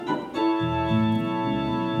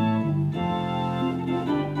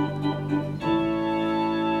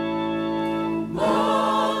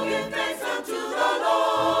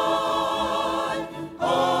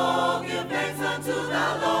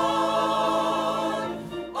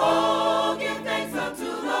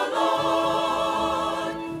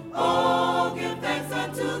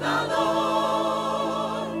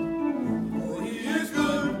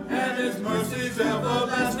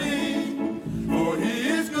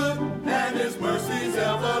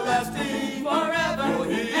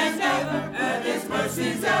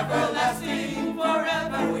everlasting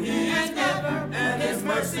forever. He is ever, and his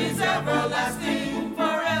mercies everlasting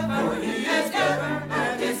forever. He is ever,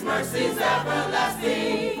 and his mercies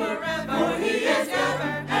everlasting forever. He is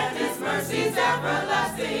ever, and his mercies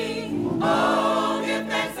everlasting. Oh, give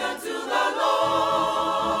thanks unto the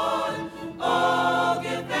Lord. Oh,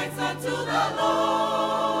 give thanks unto the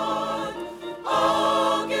Lord.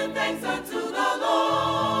 Oh, give thanks unto the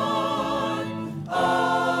Lord.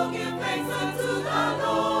 Oh, give thanks unto the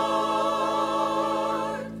Lord.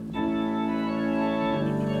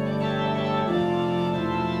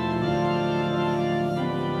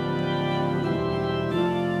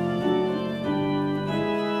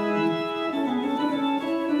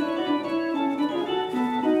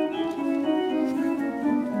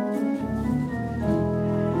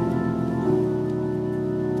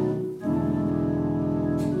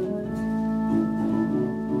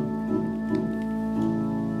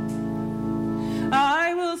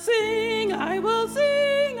 I will sing, I will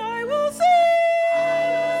sing, I will sing.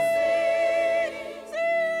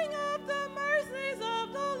 Sing of the mercies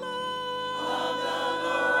of the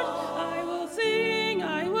Lord. I will sing,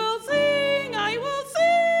 I will sing, I will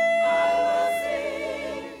sing.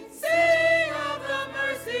 Sing of the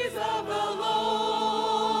mercies of the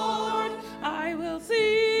Lord. I will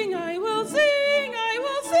sing, I will sing, I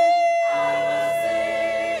will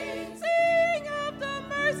sing. Sing of the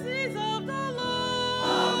mercies of the Lord.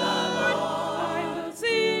 I will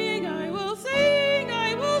sing, I will sing,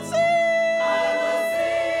 I will sing.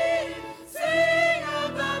 Sing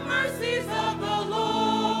of the mercies of the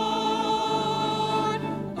Lord.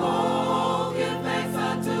 Oh, give thanks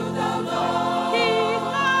unto the Lord. He's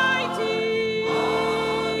mighty.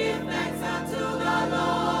 Oh, give thanks unto the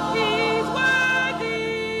Lord. He's worthy.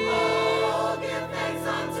 Oh, give thanks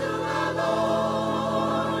unto the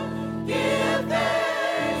Lord. Give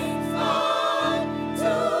thanks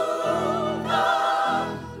unto the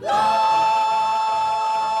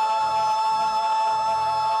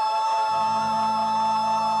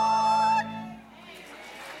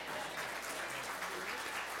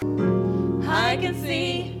I can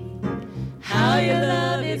see how your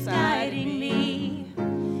love is guiding me.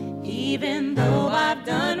 Even though I've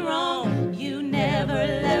done wrong, you never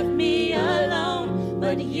left me alone.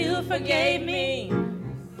 But you forgave me,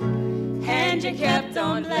 and you kept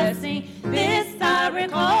on blessing. This I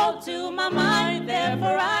recall to my mind,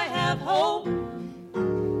 therefore I have hope.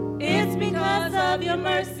 It's because of your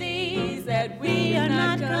mercies that we are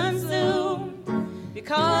not consumed.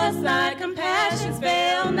 Because thy compassions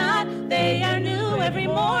fail not, they are new every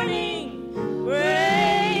morning.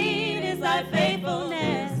 Great is thy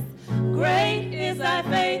faithfulness, great is thy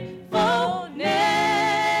faithfulness.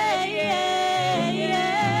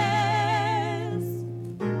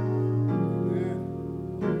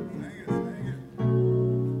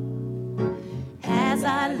 As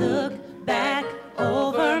I look back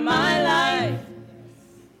over my life,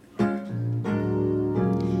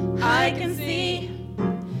 I can see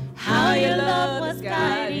how your love was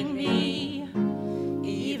guiding me.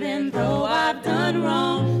 Even though I've done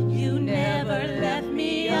wrong, you never left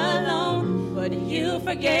me alone. But you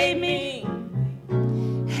forgave me,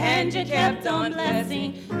 and you kept on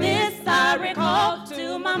blessing. This I recall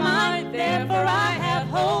to my mind, therefore I have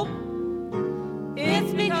hope.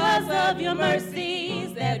 It's because of your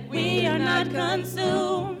mercies that we are not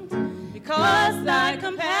consumed. Because thy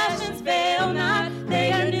compassions fail not,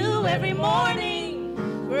 they are new every morning.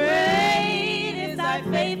 Great is thy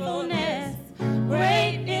faithfulness,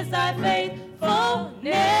 great is thy faithfulness.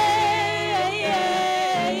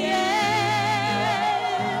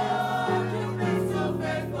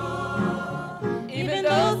 Even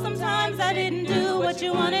though sometimes I didn't do what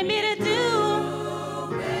you wanted me to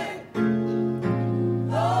do.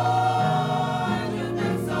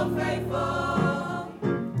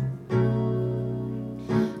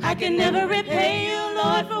 I can never repay you,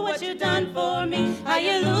 Lord, for what you've done for me. How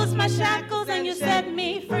you loosed my shackles and you set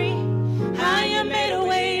me free. How you made a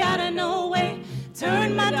way out of no way,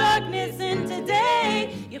 turned my darkness into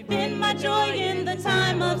day. You've been my joy in the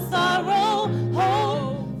time of sorrow,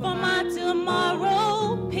 hope for my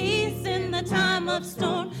tomorrow, peace in the time of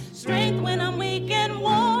storm, strength when I'm weak and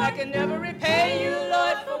worn. I can never repay you,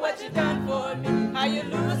 Lord, for what you've done for me. How you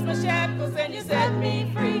loosed my shackles and you set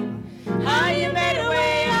me free. How you made a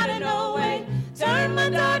way out of no way, turned my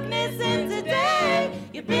darkness into day.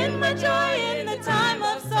 You've been my joy in the time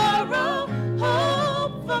of sorrow,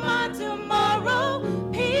 hope for my tomorrow,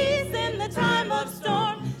 peace in the time of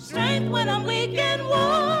storm, strength when I'm weak and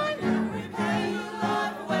worn. Repay you,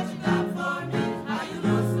 Lord, for what you've done for me. How you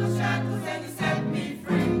loosed my shackles and you set me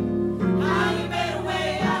free. How you made a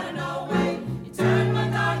way out of no way. You turned my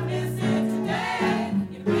darkness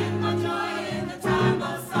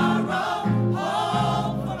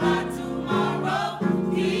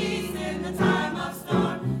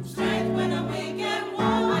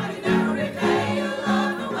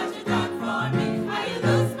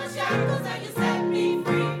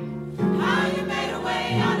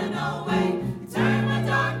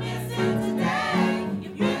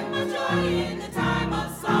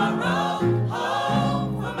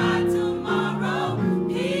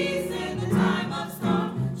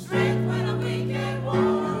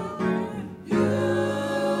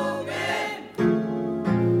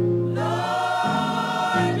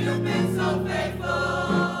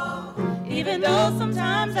Even though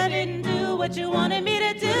sometimes I didn't do what you wanted me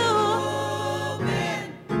to do.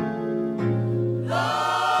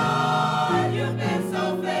 Lord, you've been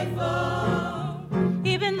so faithful.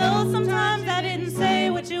 Even though sometimes I didn't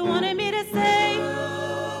say what you wanted me to say.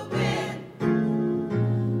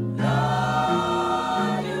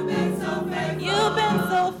 Lord, you've been so faithful. You've been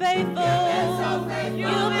so faithful.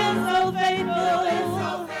 You've been so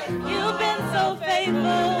faithful. You've been so faithful. You've been so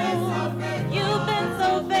faithful. You've been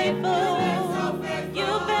so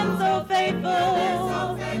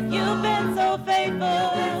faithful. You've been so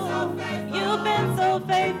faithful. You've been so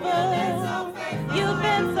faithful. You've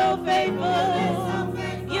been so faithful.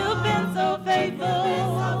 You've been so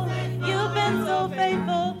faithful. You've been so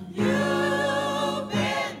faithful. You've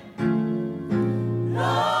been,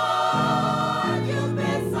 Lord, you've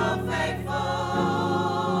been so faithful.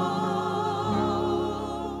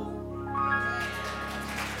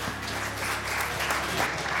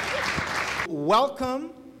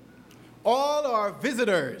 Welcome all our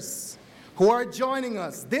visitors who are joining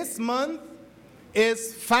us. This month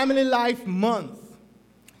is Family Life Month,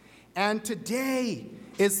 and today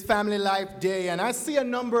is Family Life Day. And I see a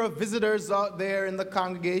number of visitors out there in the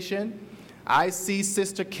congregation. I see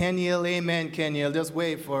Sister Kenyel. Amen, Kenyel. Just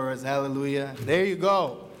wave for us. Hallelujah. There you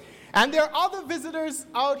go. And there are other visitors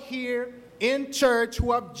out here in church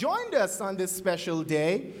who have joined us on this special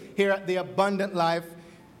day here at the Abundant Life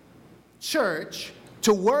Church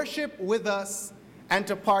to worship with us and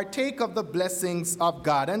to partake of the blessings of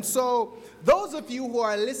God. And so those of you who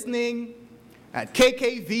are listening at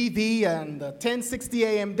KKVV and the 1060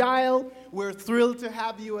 AM dial, we're thrilled to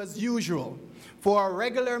have you as usual. For our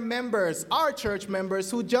regular members, our church members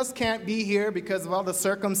who just can't be here because of all the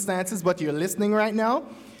circumstances, but you're listening right now,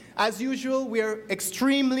 as usual, we're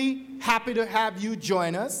extremely happy to have you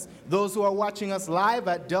join us. Those who are watching us live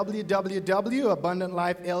at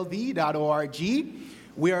www.abundantlifelv.org,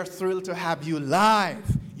 we are thrilled to have you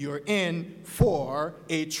live. You're in for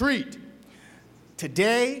a treat.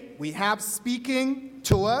 Today, we have speaking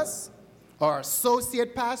to us our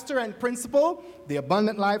associate pastor and principal, the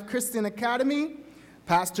Abundant Life Christian Academy,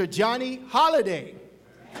 Pastor Johnny Holliday.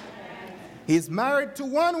 He's married to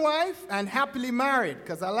one wife and happily married,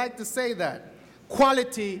 because I like to say that.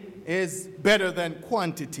 Quality is better than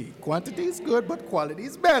quantity. Quantity is good, but quality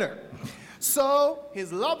is better. So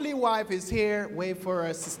his lovely wife is here. Wait for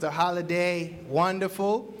her, Sister Holliday.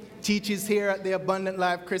 Wonderful. Teaches here at the Abundant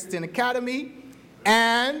Life Christian Academy.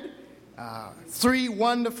 And 3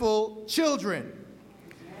 wonderful children.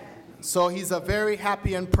 So he's a very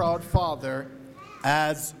happy and proud father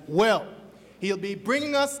as well. He'll be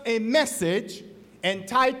bringing us a message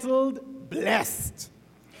entitled Blessed.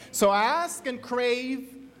 So I ask and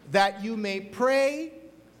crave that you may pray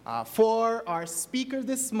for our speaker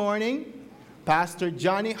this morning, Pastor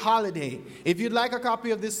Johnny Holliday. If you'd like a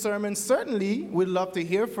copy of this sermon, certainly we'd love to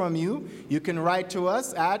hear from you. You can write to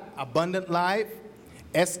us at Abundant Life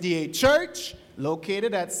SDA Church,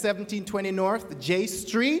 located at 1720 North J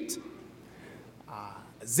Street,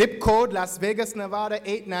 zip code Las Vegas, Nevada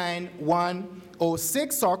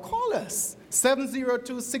 89106, or call us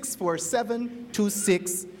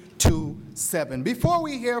 702-647-2627. Before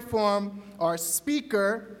we hear from our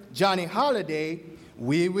speaker, Johnny Holliday,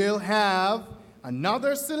 we will have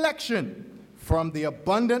another selection from the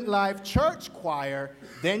Abundant Life Church Choir.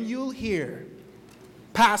 Then you'll hear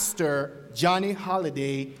Pastor Johnny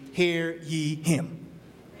Holliday, Hear Ye Him.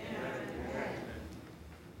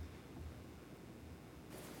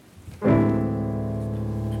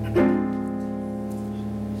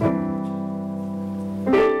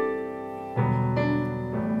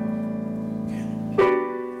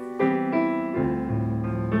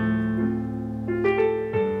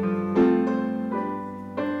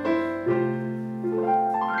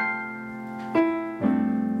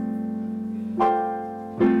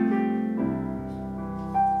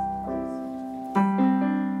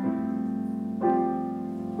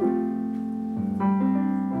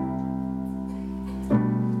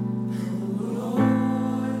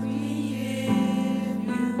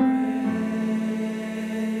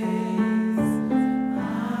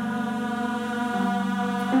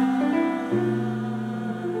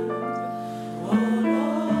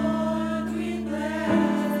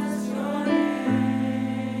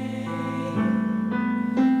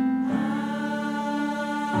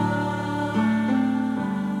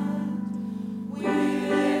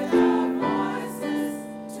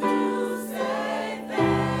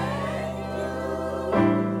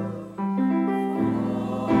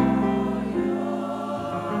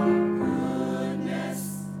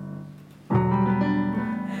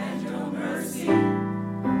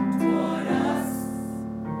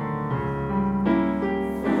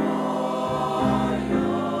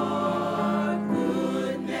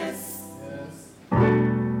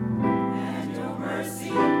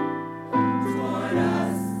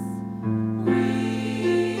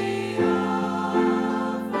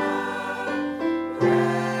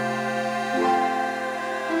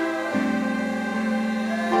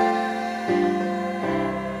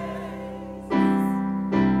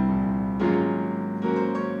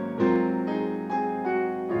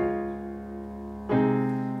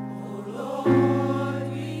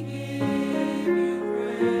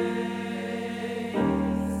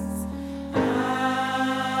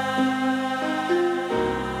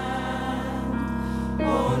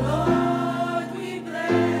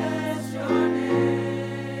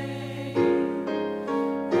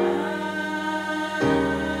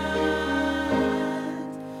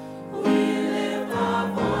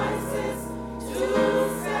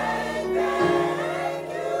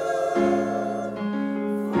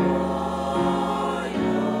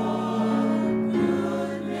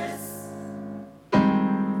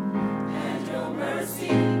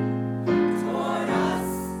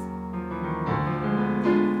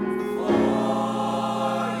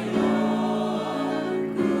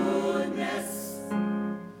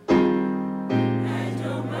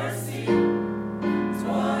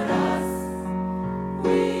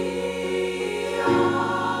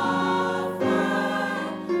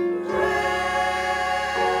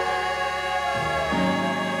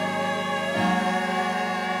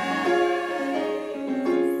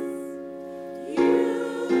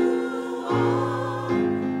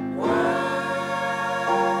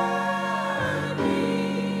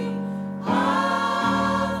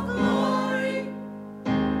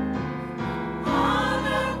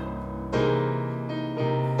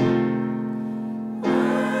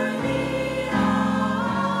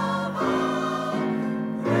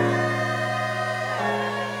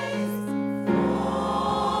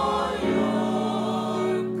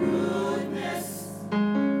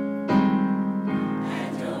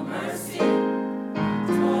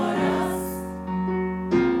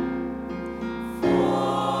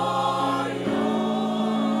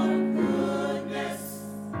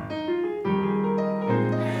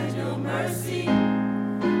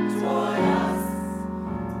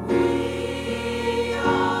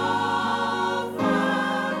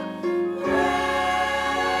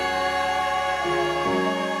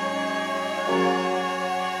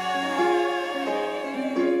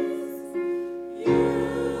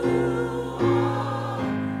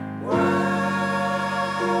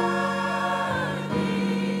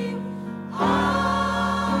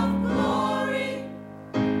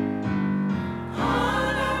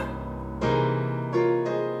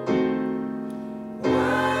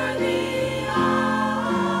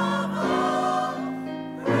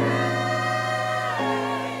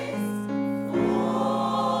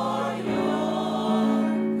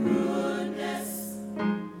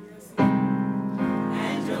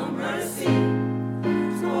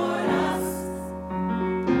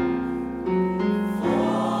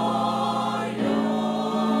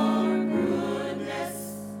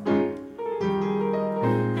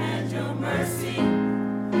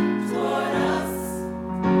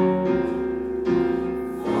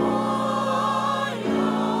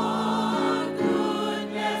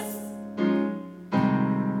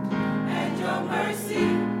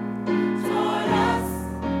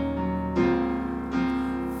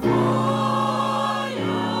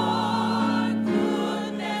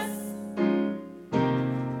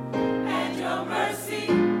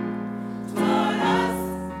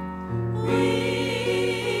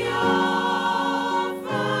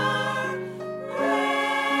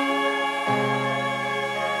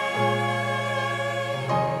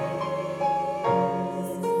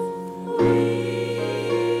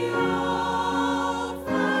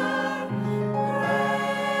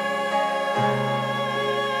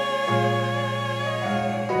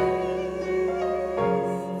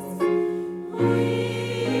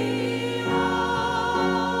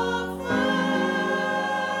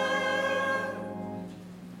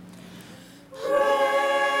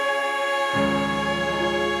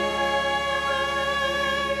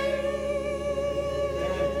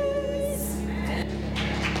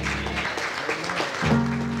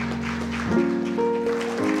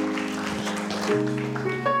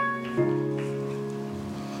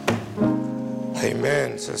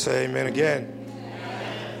 Let's say amen again.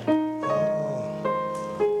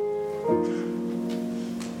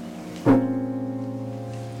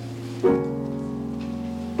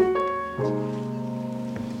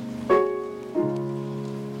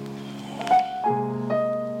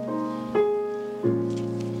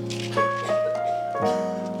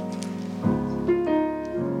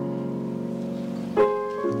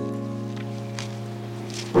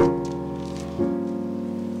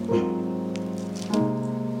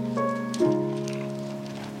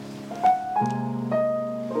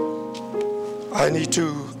 I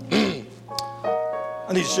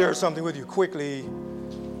need to share something with you quickly,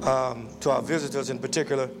 to our visitors in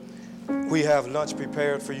particular. We have lunch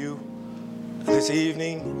prepared for you this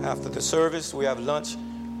evening after the service. We have lunch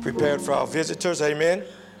prepared for our visitors. Amen.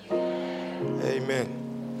 Amen.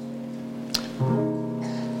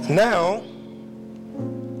 Now,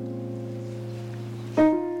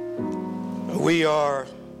 we are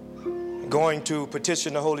going to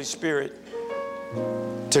petition the Holy Spirit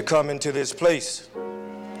to come into this place.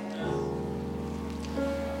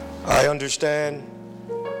 I understand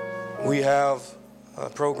we have a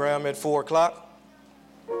program at 4 o'clock.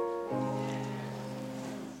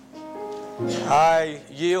 I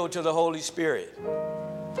yield to the Holy Spirit.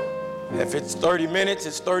 If it's 30 minutes,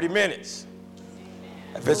 it's 30 minutes.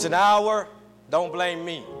 If it's an hour, don't blame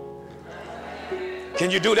me.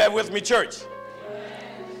 Can you do that with me, church?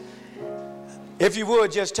 If you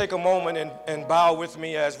would, just take a moment and bow with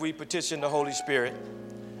me as we petition the Holy Spirit.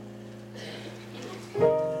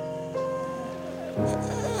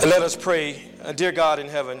 Let us pray. Dear God in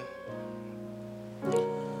heaven,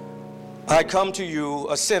 I come to you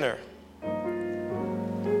a sinner.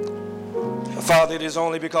 Father, it is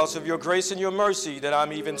only because of your grace and your mercy that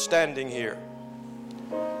I'm even standing here.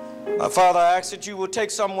 Father, I ask that you will take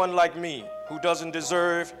someone like me who doesn't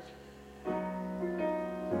deserve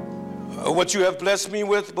what you have blessed me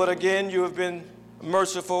with, but again, you have been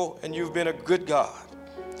merciful and you've been a good God.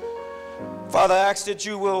 Father, I ask that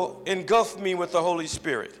you will engulf me with the Holy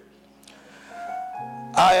Spirit.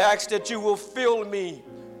 I ask that you will fill me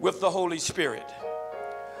with the Holy Spirit.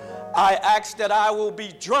 I ask that I will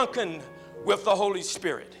be drunken with the Holy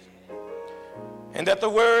Spirit, and that the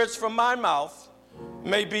words from my mouth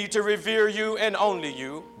may be to revere you and only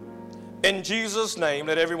you. In Jesus' name,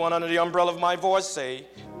 let everyone under the umbrella of my voice say,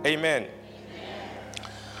 amen.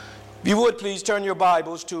 If you would, please turn your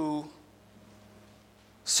Bibles to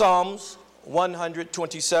Psalms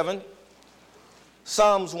 127.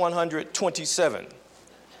 Psalms 127.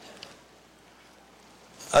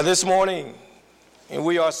 This morning,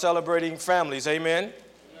 we are celebrating families. Amen.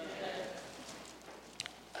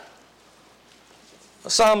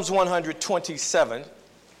 Psalms 127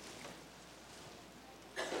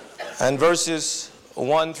 and verses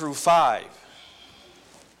 1 through 5.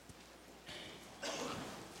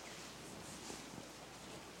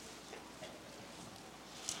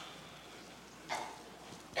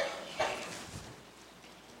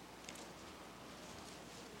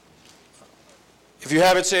 If you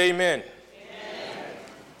have it, say amen. Amen.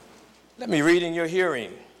 Let me read in your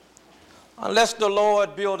hearing. Unless the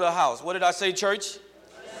Lord build a house. What did I say, church?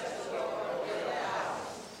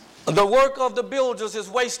 The work of the builders is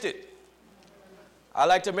wasted. I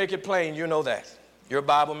like to make it plain, you know that. Your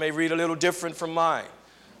Bible may read a little different from mine,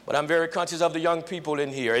 but I'm very conscious of the young people in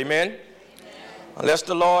here. Amen? Amen. Unless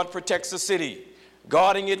the Lord protects the city,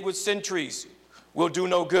 guarding it with sentries will do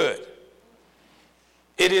no good.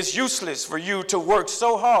 It is useless for you to work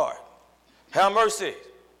so hard. Have mercy.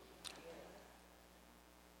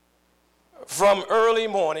 From early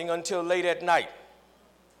morning until late at night.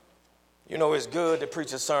 You know, it's good to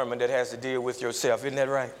preach a sermon that has to deal with yourself. Isn't that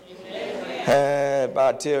right? And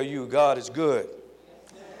I tell you, God is good.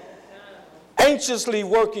 Anxiously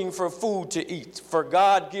working for food to eat, for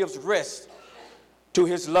God gives rest to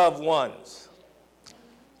his loved ones.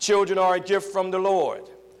 Children are a gift from the Lord.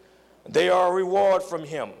 They are a reward from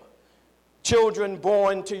him. Children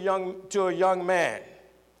born to a young man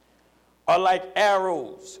are like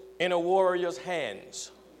arrows in a warrior's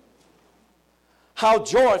hands. How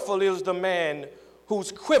joyful is the man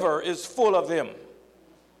whose quiver is full of them.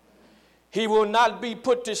 He will not be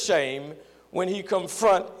put to shame when he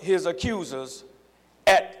confront his accusers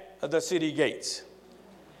at the city gates.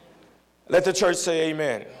 Let the church say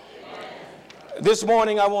amen. This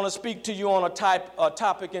morning, I want to speak to you on a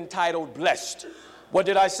topic entitled Blessed. What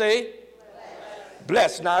did I say?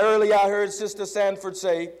 Blessed. Now, earlier I heard Sister Sanford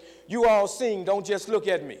say, you all sing, don't just look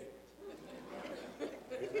at me.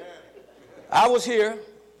 I was here.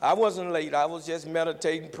 I wasn't late. I was just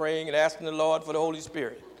meditating, praying, and asking the Lord for the Holy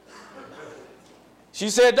Spirit. She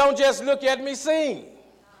said, don't just look at me, sing.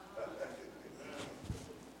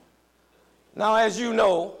 Now, as you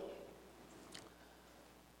know,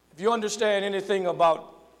 if you understand anything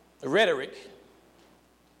about rhetoric,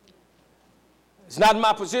 it's not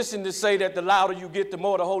my position to say that the louder you get, the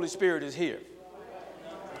more the Holy Spirit is here.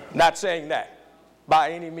 Not saying that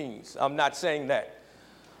by any means. I'm not saying that.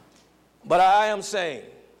 But I am saying,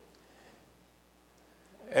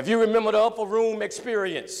 if you remember the upper room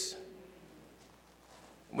experience,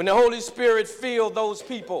 when the Holy Spirit filled those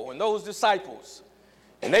people and those disciples,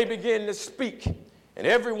 and they began to speak, and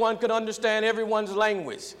everyone could understand everyone's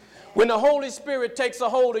language. When the Holy Spirit takes a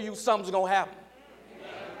hold of you, something's going to happen.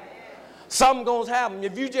 Something's going to happen.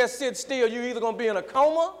 If you just sit still, you're either going to be in a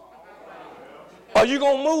coma or you're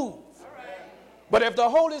going to move. But if the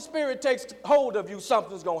Holy Spirit takes hold of you,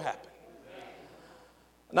 something's going to happen.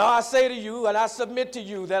 Now I say to you, and I submit to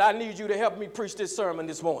you, that I need you to help me preach this sermon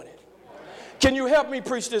this morning. Can you help me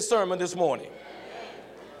preach this sermon this morning?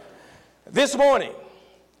 This morning,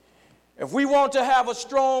 if we want to have a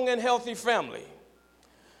strong and healthy family,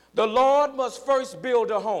 the Lord must first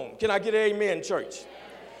build a home. Can I get an amen, church?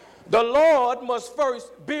 The Lord must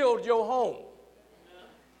first build your home.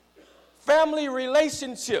 Family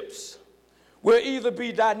relationships will either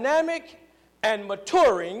be dynamic and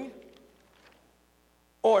maturing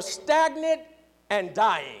or stagnant and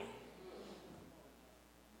dying.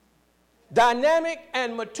 Dynamic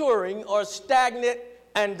and maturing or stagnant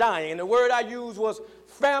and dying. And the word I used was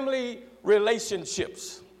family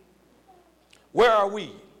relationships. Where are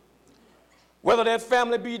we? Whether that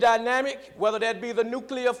family be dynamic, whether that be the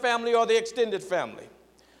nuclear family or the extended family.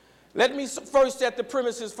 Let me first set the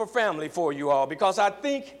premises for family for you all, because I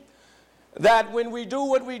think that when we do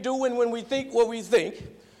what we do and when we think what we think,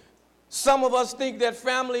 some of us think that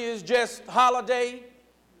family is just Holiday,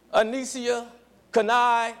 Anicia,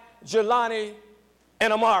 Kanai, Jelani,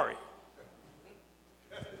 and Amari.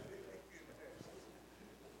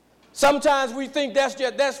 Sometimes we think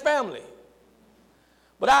that's family.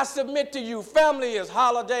 But I submit to you, family is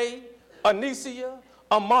Holiday, Anicia,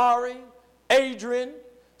 Amari, Adrian,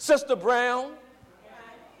 Sister Brown,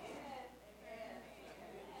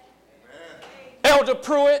 Elder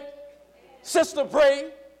Pruitt, Sister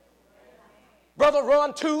Bray, Brother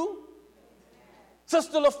Ron too,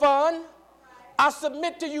 Sister LaFawn. I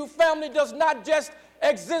submit to you, family does not just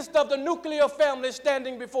exist of the nuclear family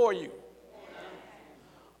standing before you.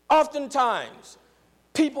 Oftentimes,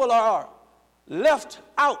 people are left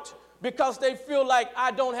out because they feel like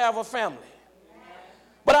I don't have a family.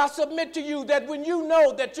 But I submit to you that when you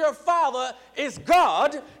know that your Father is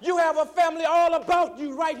God, you have a family all about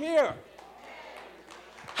you right here.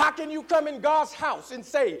 How can you come in God's house and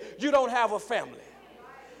say you don't have a family?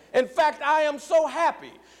 In fact, I am so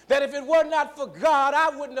happy that if it were not for God, I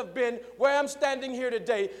wouldn't have been where I'm standing here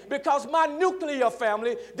today, because my nuclear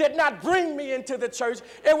family did not bring me into the church.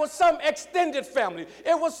 It was some extended family.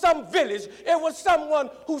 It was some village. It was someone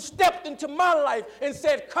who stepped into my life and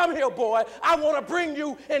said, come here, boy. I want to bring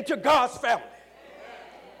you into God's family.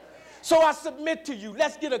 So I submit to you,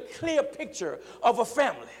 let's get a clear picture of a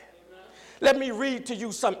family. Let me read to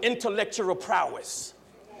you some intellectual prowess,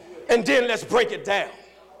 and then let's break it down.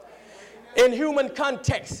 In human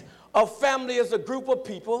context, a family is a group of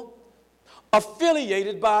people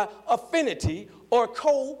affiliated by affinity or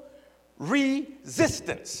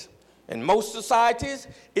co-resistance. In most societies,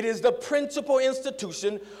 it is the principal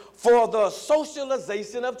institution for the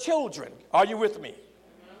socialization of children. Are you with me?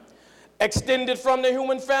 Extended from the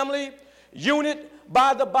human family, unit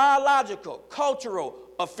by the biological, cultural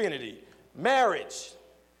affinity, marriage,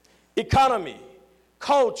 economy,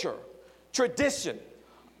 culture, tradition,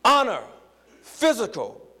 honor,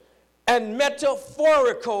 physical, and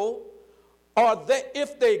metaphorical, or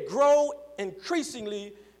if they grow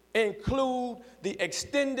increasingly, include the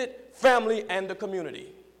extended family and the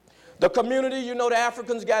community. The community, you know, the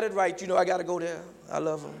Africans got it right. You know, I got to go there. I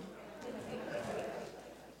love them.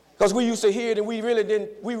 Because we used to hear it, and we really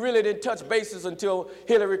didn't touch bases until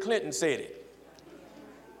Hillary Clinton said it.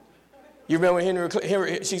 You remember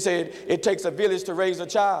she said, it takes a village to raise a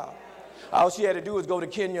child. All she had to do was go to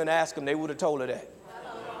Kenya and ask them. They would have told her that.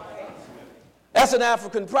 That's an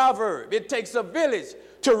African proverb. It takes a village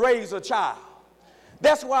to raise a child.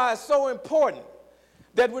 That's why it's so important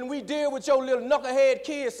that when we deal with your little knucklehead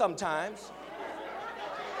kids sometimes,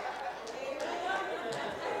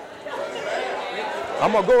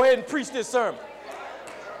 I'm going to go ahead and preach this sermon.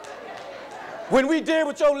 When we deal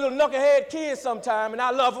with your little knucklehead kids sometime, and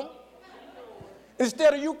I love them,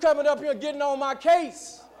 instead of you coming up here and getting on my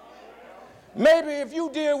case, maybe if you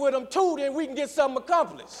deal with them too, then we can get something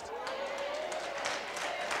accomplished.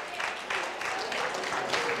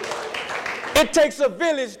 It takes a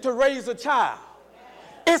village to raise a child.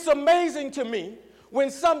 It's amazing to me when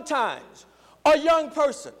sometimes a young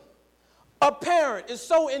person, a parent, is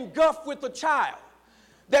so engulfed with a child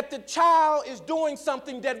that the child is doing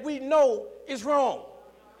something that we know is wrong.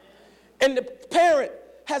 And the parent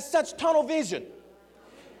has such tunnel vision.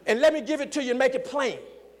 And let me give it to you and make it plain.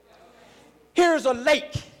 Here's a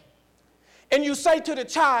lake. And you say to the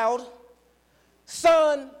child,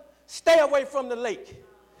 son, stay away from the lake.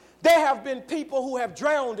 There have been people who have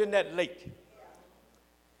drowned in that lake.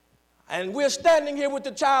 And we're standing here with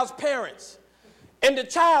the child's parents. And the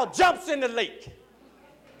child jumps in the lake.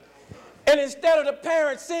 And instead of the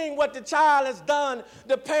parent seeing what the child has done,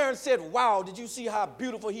 the parent said, wow, did you see how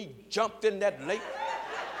beautiful he jumped in that lake?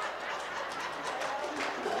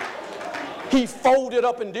 He folded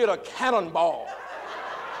up and did a cannonball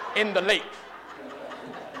in the lake.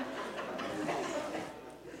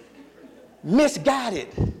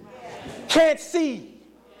 Misguided. Can't see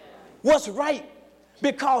what's right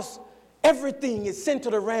because everything is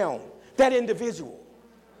centered around that individual.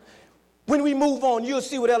 When we move on, you'll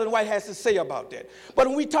see what Ellen White has to say about that. But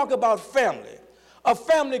when we talk about family, a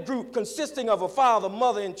family group consisting of a father,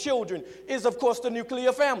 mother, and children is, of course, the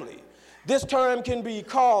nuclear family. This term can be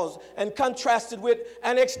called and contrasted with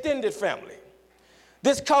an extended family.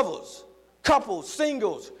 This covers couples,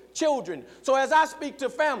 singles, children. So as I speak to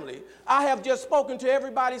family, I have just spoken to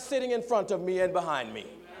everybody sitting in front of me and behind me.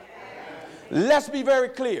 Let's be very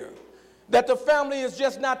clear that the family is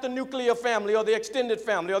just not the nuclear family or the extended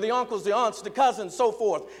family or the uncles, the aunts, the cousins, so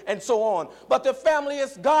forth and so on. But the family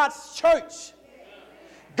is God's church.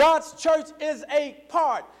 God's church is a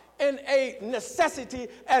part and a necessity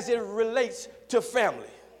as it relates to family.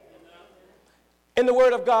 In the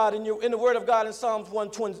Word of God, in the Word of God in Psalms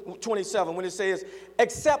 127, when it says,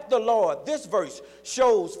 except the Lord, this verse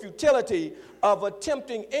shows futility of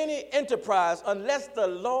attempting any enterprise unless the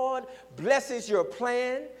Lord blesses your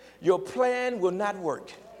plan will not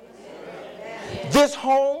work. This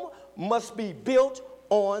home must be built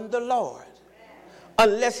on the Lord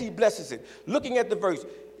unless he blesses it. Looking at the verse,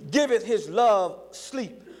 giveth his love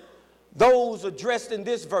sleep. Those addressed in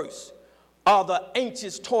this verse are the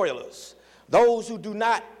anxious toilers, those who do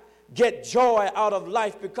not get joy out of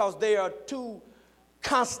life because they are too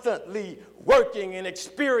constantly working and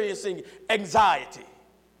experiencing anxiety.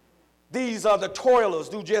 These are the toilers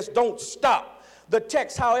who just don't stop. The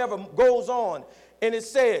text, however, goes on and it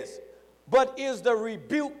says, but is the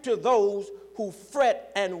rebuke to those who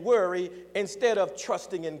fret and worry instead of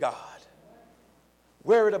trusting in God.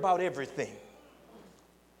 Worried about everything.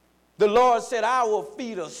 The Lord said, I will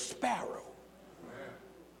feed a sparrow.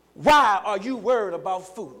 Why are you worried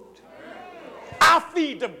about food? I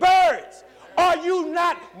feed the birds. Are you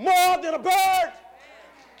not more than a bird?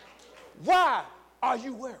 Why are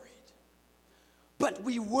you worried? But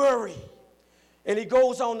we worry. And he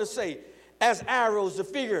goes on to say, as arrows, the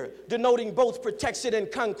figure denoting both protection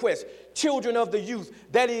and conquest, children of the youth,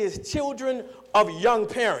 that is, children of young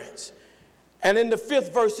parents. And in the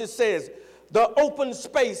 5th verse it says, the open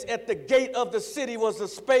space at the gate of the city was a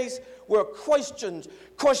space where questions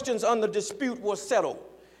under dispute were settled.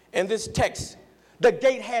 In this text, the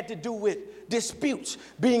gate had to do with disputes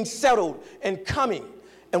being settled and coming.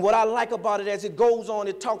 And what I like about it, as it goes on,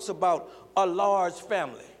 it talks about a large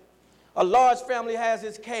family. A large family has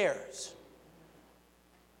its cares,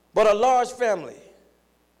 but a large family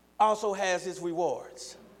also has its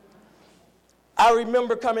rewards. I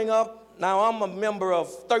remember coming up, now I'm a member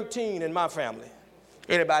of 13 in my family.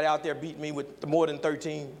 Anybody out there beat me with more than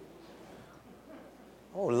 13?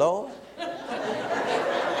 Oh, Lord.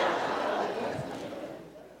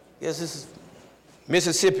 Guess this is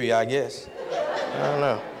Mississippi, I guess. I don't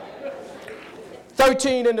know.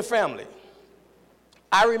 13 in the family.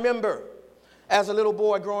 I remember as a little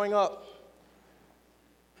boy growing up,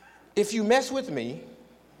 if you mess with me,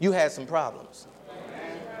 you had some problems.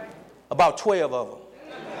 About 12 of them.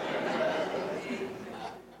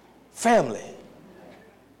 Family.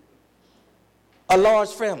 A large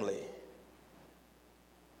family.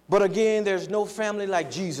 But again, there's no family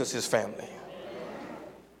like Jesus' family.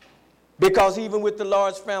 Because even with the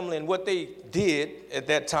large family and what they did at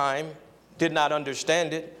that time, did not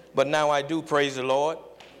understand it, but now I do, praise the Lord.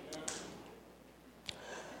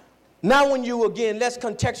 Now let's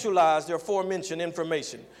contextualize the aforementioned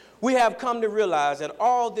information. We have come to realize that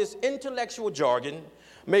all this intellectual jargon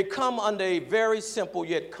may come under a very simple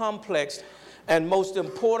yet complex and most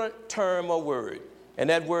important term or word, and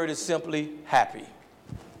that word is simply happy.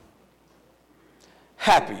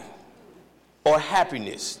 Happy or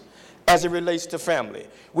happiness as it relates to family.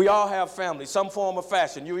 We all have family, some form of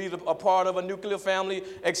fashion. You're either a part of a nuclear family,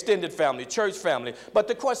 extended family, church family. But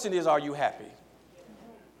the question is, are you happy?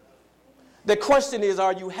 The question is,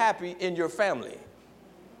 are you happy in your family?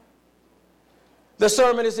 The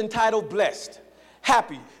sermon is entitled Blessed.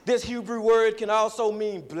 Happy. This Hebrew word can also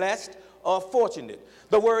mean blessed or fortunate.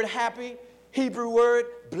 The word happy, Hebrew word,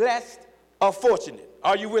 blessed or fortunate.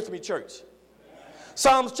 Are you with me, church?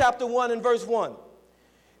 Psalms chapter 1 and verse 1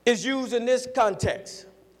 is used in this context.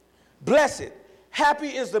 Blessed, happy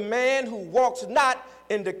is the man who walks not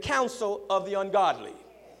in the counsel of the ungodly,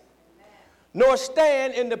 nor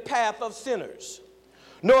stand in the path of sinners,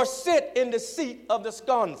 nor sit in the seat of the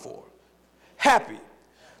scornful. Happy.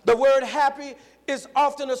 The word happy is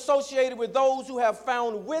often associated with those who have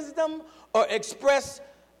found wisdom or express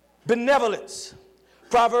benevolence.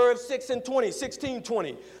 Proverbs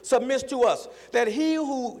 16:20 submits to us that he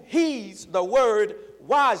who heeds the word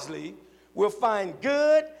wisely will find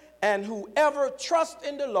good, and whoever trusts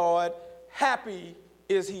in the Lord, happy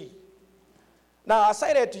is he. Now, I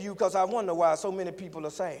say that to you because I wonder why so many people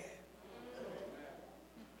are sad.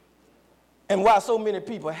 And why so many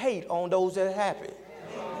people hate on those that are happy.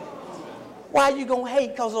 Why are you going to hate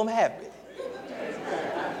because I'm happy?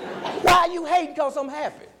 Why you hate because I'm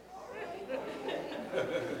happy?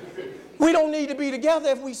 We don't need to be together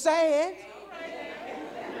if we sad.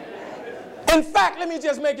 In fact, let me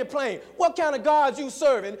just make it plain. What kind of God you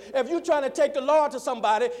serving if you're trying to take the Lord to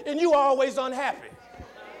somebody and you always unhappy?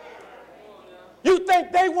 You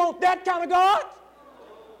think they want that kind of God?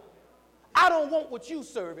 I don't want what you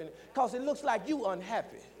serving because it looks like you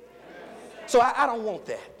unhappy. So I don't want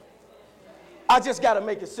that. I just got to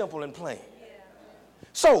make it simple and plain.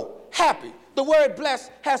 So, happy. The word blessed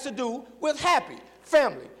has to do with happy,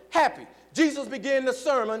 family, happy. Jesus began the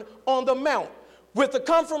Sermon on the Mount with the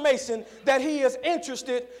confirmation that he is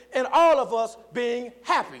interested in all of us being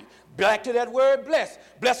happy. Back to that word blessed.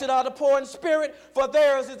 Blessed are the poor in spirit, for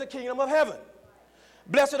theirs is the kingdom of heaven.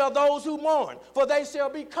 Blessed are those who mourn, for they shall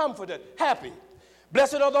be comforted. Happy.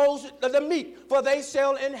 Blessed are those, the meek, for they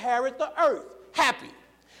shall inherit the earth. Happy.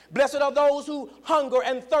 Blessed are those who hunger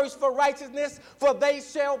and thirst for righteousness, for they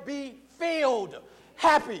shall be filled.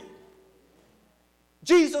 Happy.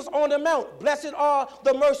 Jesus on the mount. Blessed are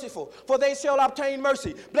the merciful, for they shall obtain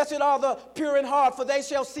mercy. Blessed are the pure in heart, for they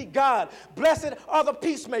shall see God. Blessed are the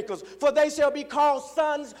peacemakers, for they shall be called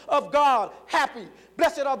sons of God. Happy.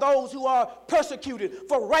 Blessed are those who are persecuted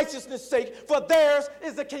for righteousness' sake, for theirs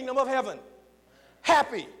is the kingdom of heaven.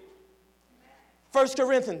 Happy. 1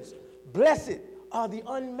 Corinthians. Blessed are the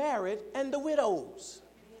unmarried and the widows.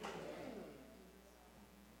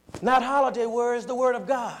 Not holiday words, the word of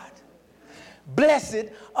God. Blessed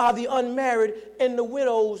are the unmarried and the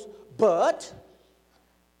widows, but,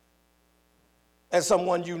 as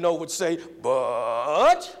someone you know would say,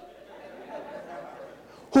 but,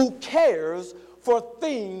 who cares for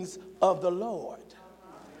things of the Lord,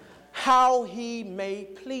 how he may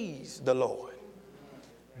please the Lord.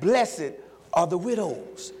 Blessed are the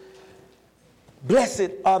widows.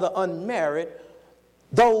 Blessed are the unmarried,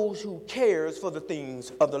 those who cares for the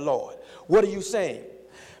things of the Lord. What are you saying?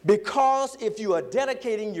 Because if you are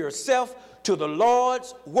dedicating yourself to the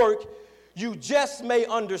Lord's work, you just may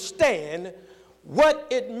understand what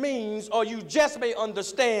it means, or you just may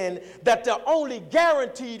understand that the only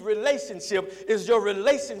guaranteed relationship is your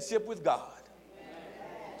relationship with God.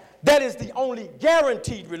 That is the only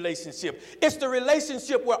guaranteed relationship. It's the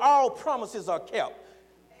relationship where all promises are kept.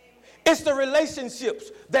 It's the relationships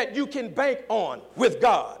that you can bank on with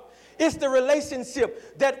God. It's the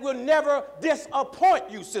relationship that will never disappoint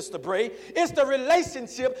you, Sister Bray. It's the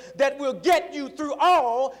relationship that will get you through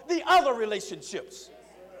all the other relationships.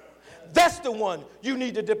 That's the one you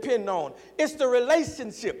need to depend on. It's the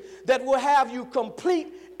relationship that will have you complete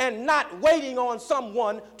and not waiting on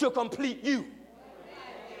someone to complete you.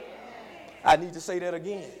 I need to say that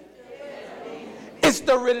again. It's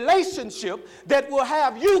the relationship that will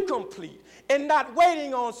have you complete and not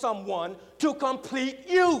waiting on someone to complete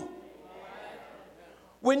you.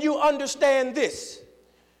 When you understand this,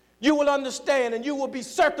 you will understand and you will be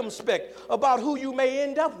circumspect about who you may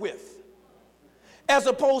end up with, as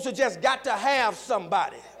opposed to just got to have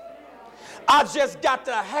somebody. I just got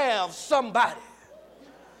to have somebody.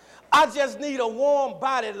 I just need a warm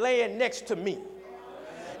body laying next to me.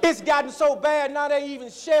 It's gotten so bad now they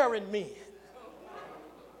even sharing me.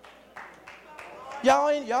 Y'all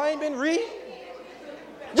ain't been reading?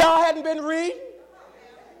 Y'all hadn't been reading?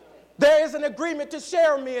 There is an agreement to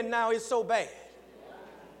share men now. It's so bad.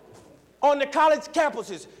 On the college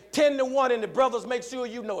campuses, 10-1, and the brothers make sure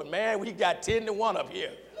you know it. Man, we got 10-1 up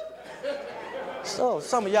here. So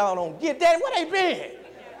some of y'all don't get that. Where they been?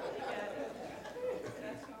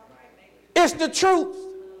 It's the truth.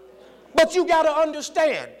 But you got to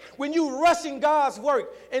understand, when you rushing God's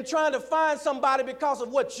work and trying to find somebody because of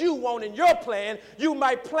what you want in your plan, you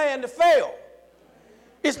might plan to fail.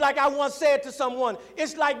 It's like I once said to someone,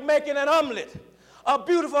 it's like making an omelet. A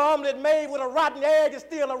beautiful omelet made with a rotten egg is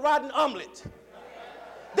still a rotten omelet.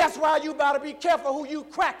 That's why you got to be careful who you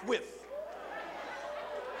crack with.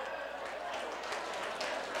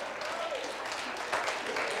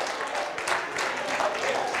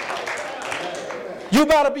 You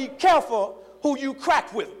got to be careful who you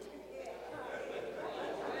crack with.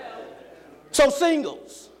 So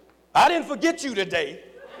singles, I didn't forget you today.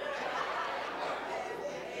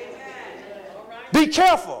 Be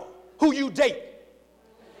careful who you date.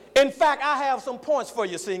 In fact, I have some points for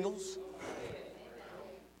you singles.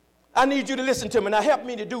 I need you to listen to me. Now help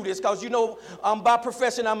me to do this because you know by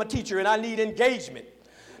profession I'm a teacher and I need engagement.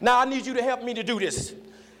 Now I need you to help me to do this.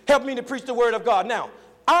 Help me to preach the word of God. Now,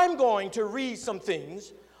 I'm going to read some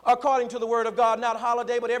things according to the word of God, not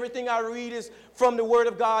holiday, but everything I read is from the word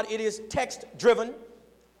of God. It is text driven.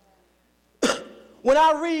 When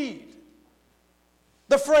I read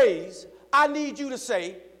the phrase, I need you to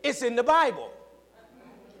say, it's in the Bible.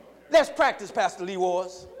 Let's practice, Pastor Lee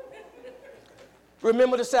Wars.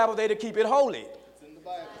 Remember the Sabbath day to keep it holy. It's in the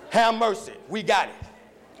Bible. Have mercy. We got it.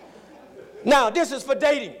 Now, this is for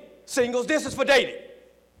dating. Singles, this is for dating.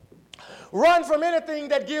 Run from anything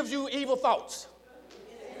that gives you evil thoughts.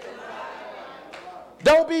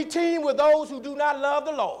 Don't be teamed with those who do not love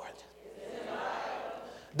the Lord.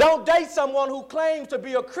 Don't date someone who claims to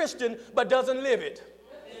be a Christian but doesn't live it.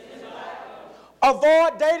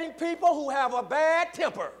 Avoid dating people who have a bad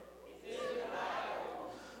temper.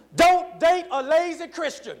 Don't date a lazy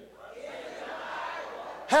Christian.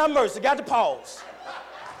 Have mercy. Got to pause.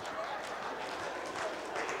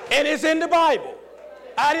 And it's in the Bible.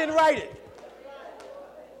 I didn't write it.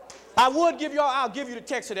 I would give y'all, I'll give you the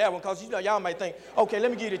text of that one because you know y'all might think, okay, let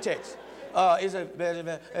me give you the text. It's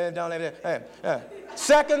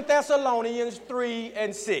 2 Thessalonians 3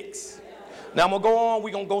 and 6. Now I'm going to go on.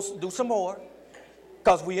 We're going to go do some more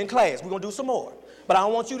because we in class. We're going to do some more. But I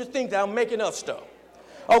don't want you to think that I'm making up stuff.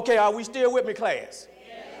 Okay, are we still with me, class?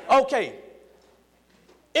 Okay.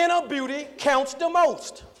 Inner beauty counts the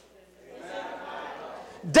most.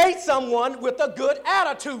 Date someone with a good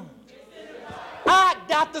attitude. I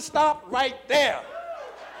got to stop right there.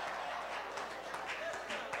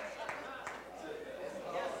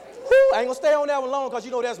 Whew, I ain't going to stay on that one long because you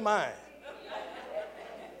know that's mine.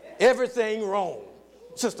 Everything wrong,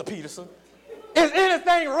 Sister Peterson. Is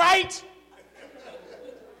anything right?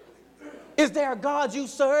 Is there a God you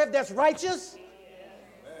serve that's righteous?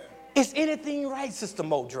 Is anything right, Sister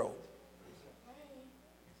Modro?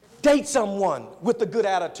 Date someone with a good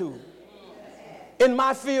attitude. In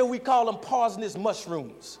my field, we call them poisonous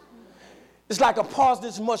mushrooms. It's like a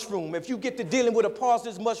poisonous mushroom. If you get to dealing with a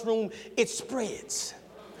poisonous mushroom, it spreads,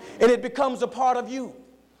 and it becomes a part of you.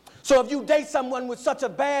 So if you date someone with such a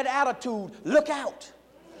bad attitude, look out.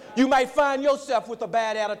 You might find yourself with a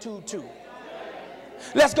bad attitude too.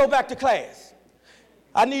 Let's go back to class.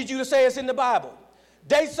 I need you to say it's in the Bible.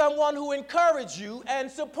 Date someone who encourages you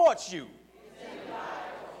and supports you.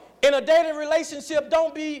 In a dating relationship,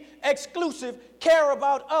 don't be exclusive. Care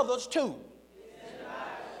about others too.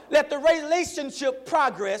 Let the relationship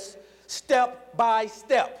progress step by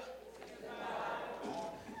step.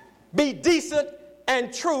 Be decent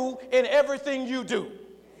and true in everything you do.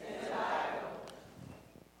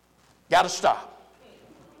 Got to stop.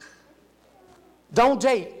 Don't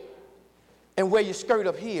date and wear your skirt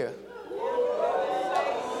up here.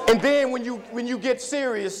 And then when you get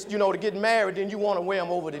serious, you know, to get married, then you want to wear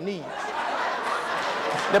them over the knees.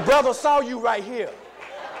 The brother saw you right here.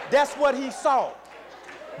 That's what he saw.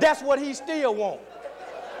 That's what he still wants.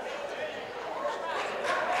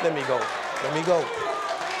 Let me go. Let me go.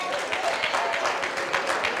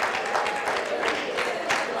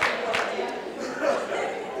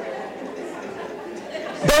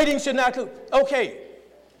 Dating should not include. Okay.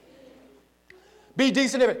 Be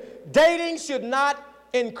decent. Dating should not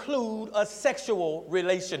include a sexual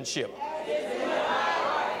relationship.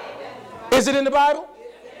 Is it in the Bible?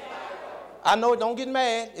 I know it, don't get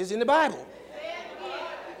mad. It's in the Bible.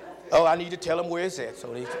 Oh, I need to tell them where it's at.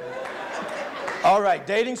 All right,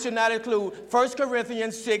 dating should not include 1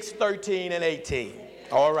 Corinthians 6, 13, and 18.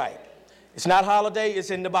 All right. It's not holiday, it's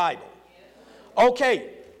in the Bible.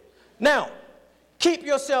 Okay. Now, keep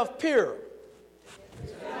yourself pure.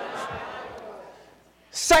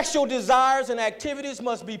 Sexual desires and activities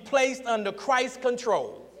must be placed under Christ's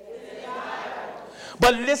control.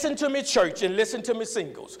 But listen to me, church, and listen to me,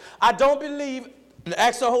 singles. I don't believe and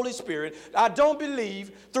ask the Holy Spirit. I don't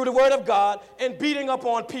believe through the word of God in beating up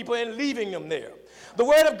on people and leaving them there. The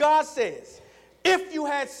word of God says, if you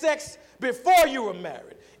had sex before you were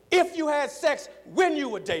married, if you had sex when you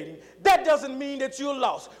were dating, that doesn't mean that you're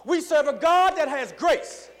lost. We serve a God that has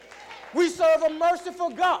grace. We serve a merciful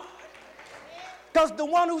God. Because the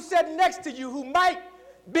one who's sitting next to you, who might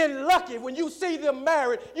been lucky, when you see them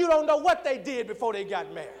married, you don't know what they did before they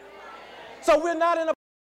got married. So we're not in a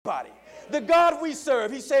body. The God we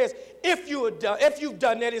serve, he says, if you've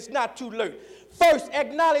done that, it's not too late. First,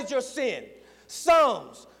 acknowledge your sin.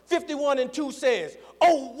 Psalms 51:2 says,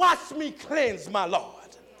 oh, wash me, cleanse my Lord.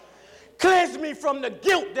 Cleanse me from the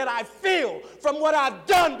guilt that I feel from what I've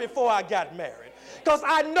done before I got married. Because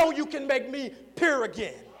I know you can make me pure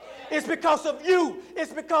again. It's because of you.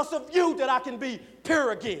 It's because of you that I can be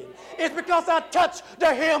pure again. It's because I touch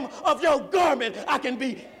the hem of your garment I can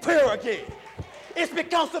be pure again. It's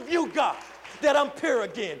because of you, God, that I'm pure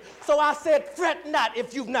again. So I said, fret not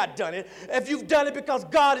if you've not done it. If you've done it, because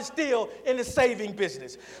God is still in the saving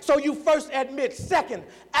business. So you first admit. Second,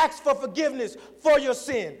 ask for forgiveness for your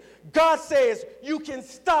sin. God says you can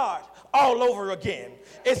start all over again.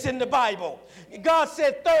 It's in the Bible. God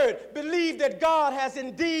said, third, believe that God has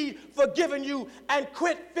indeed forgiven you and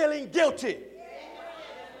quit feeling guilty.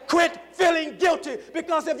 Quit feeling guilty,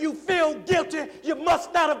 because if you feel guilty, you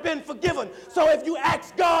must not have been forgiven. So if you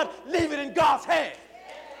ask God, leave it in God's hand.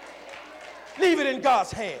 Leave it in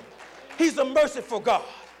God's hand. He's a merciful God.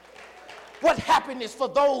 What happiness for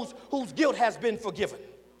those whose guilt has been forgiven.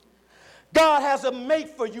 God has a mate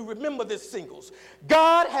for you. Remember this, singles.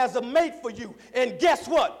 God has a mate for you. And guess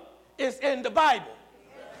what? It's in the Bible.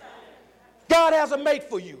 God has a mate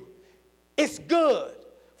for you. It's good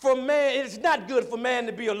for man. It is not good for man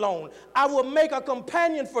to be alone. I will make a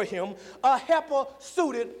companion for him, a helper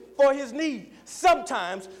suited for his need.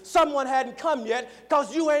 Sometimes someone hadn't come yet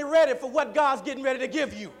because you ain't ready for what God's getting ready to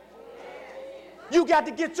give you. You got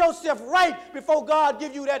to get yourself right before God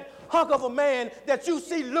give you that hunk of a man that you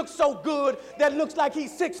see looks so good, that looks like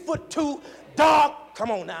he's 6'2", dark.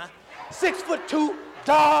 Come on now. 6'2",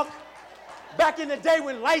 dark. Back in the day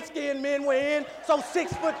when light-skinned men were in, so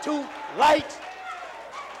 6'2", light.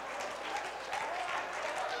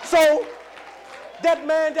 So that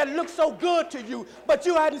man that looks so good to you, but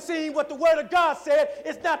you hadn't seen what the word of God said,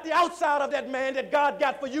 it's not the outside of that man that God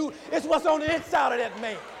got for you, it's what's on the inside of that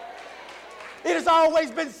man. It has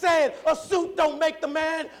always been said, a suit don't make the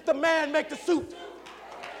man make the suit.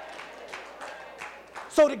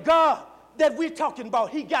 So the God that we're talking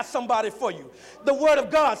about, he got somebody for you. The word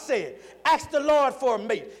of God said, ask the Lord for a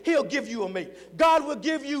mate. He'll give you a mate. God will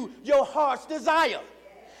give you your heart's desire.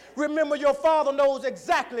 Remember, your Father knows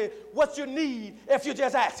exactly what you need if you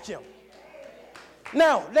just ask him.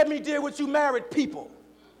 Now, let me deal with you married people,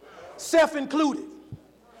 self-included.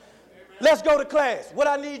 Let's go to class. What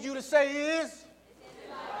I need you to say is,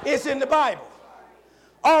 it's in the Bible.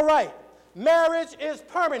 All right. Marriage is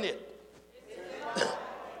permanent.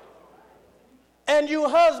 And you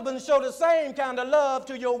husbands show the same kind of love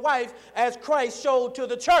to your wife as Christ showed to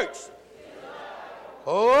the church.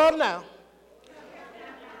 Oh, now.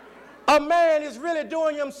 A man is really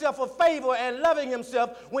doing himself a favor and loving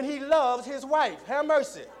himself when he loves his wife. Have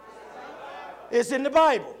mercy. It's in the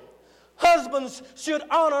Bible. Husbands should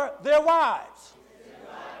honor their wives.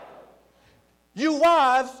 You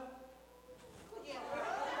wives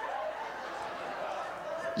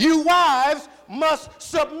must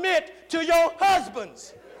submit to your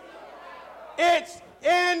husbands. It's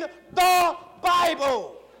in the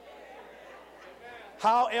Bible.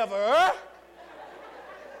 However,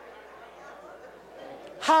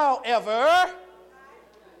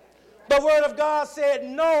 the word of God said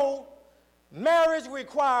no. Marriage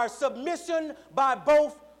requires submission by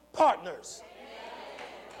both partners.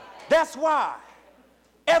 That's why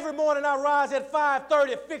every morning I rise at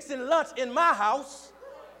 5:30 fixing lunch in my house.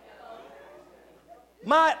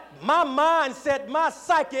 My mindset, my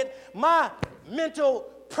psyche, my mental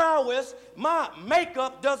prowess, my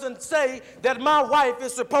makeup doesn't say that my wife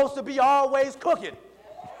is supposed to be always cooking.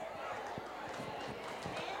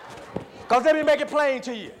 Because let me make it plain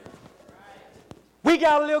to you. We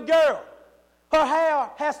got a little girl. Her hair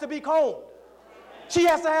has to be combed. She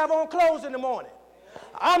has to have on clothes in the morning.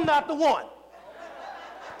 I'm not the one.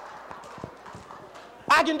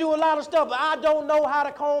 I can do a lot of stuff, but I don't know how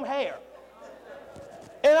to comb hair.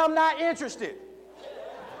 And I'm not interested.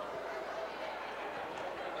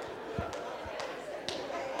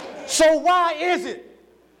 So why is it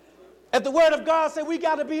If the word of God said we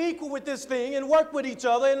got to be equal with this thing and work with each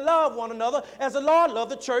other and love one another as the Lord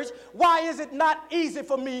loved the church, why is it not easy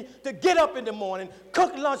for me to get up in the morning,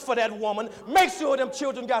 cook lunch for that woman, make sure them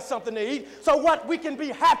children got something to eat, so what, we can be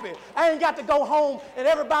happy. I ain't got to go home and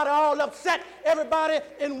everybody all upset, everybody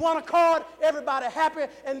in one accord, everybody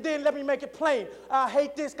happy, and then let me make it plain. I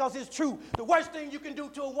hate this because it's true. The worst thing you can do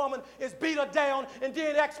to a woman is beat her down and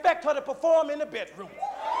then expect her to perform in the bedroom.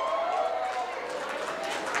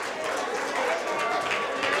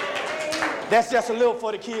 That's just a little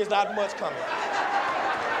for the kids, not much coming.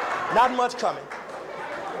 Not much coming.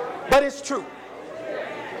 But it's true.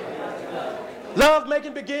 Love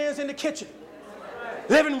making begins in the kitchen,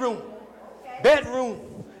 living room,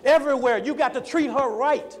 bedroom, everywhere. You got to treat her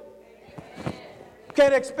right. You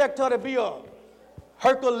can't expect her to be a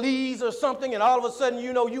Hercules or something, and all of a sudden,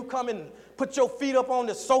 you know, you come and put your feet up on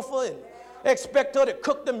the sofa and expect her to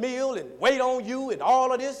cook the meal and wait on you and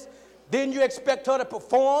all of this. Then you expect her to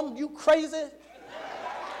perform? You crazy?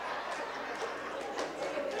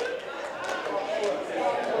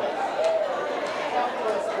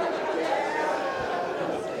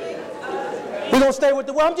 We're going to stay with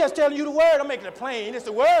the word. I'm just telling you the word. I'm making it plain. It's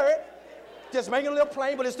the word. Just making it a little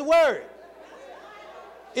plain, but it's the word.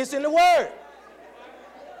 It's in the word.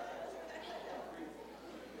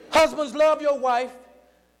 Husbands, love your wife.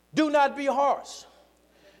 Do not be harsh.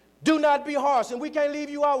 Do not be harsh. And we can't leave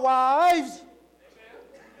you out, wives.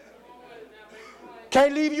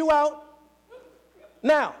 Can't leave you out.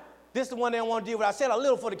 Now, this is the one they don't want to deal with. I said a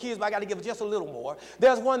little for the kids, but I got to give it just a little more.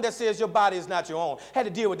 There's one that says your body is not your own. Had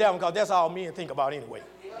to deal with that one because that's all men think about anyway.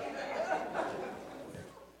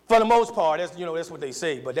 For the most part, that's what they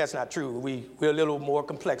say, but that's not true. We're a little more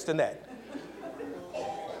complex than that.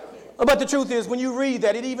 But the truth is, when you read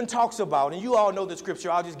that, it even talks about, and you all know the scripture,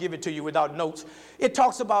 I'll just give it to you without notes. It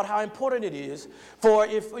talks about how important it is for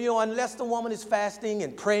unless the woman is fasting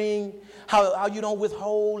and praying, how you don't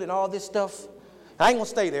withhold and all this stuff. I ain't going to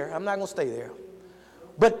stay there. I'm not going to stay there.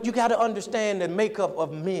 But you got to understand the makeup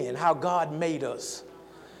of men, how God made us.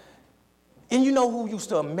 And you know who used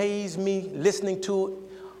to amaze me listening to it?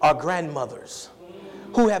 Our grandmothers,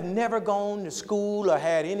 who have never gone to school or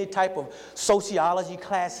had any type of sociology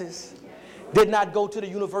classes, did not go to the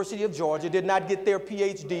University of Georgia, did not get their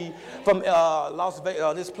PhD from Las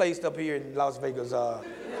Vegas, this place up here in Las Vegas,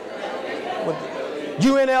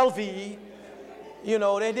 UNLV. You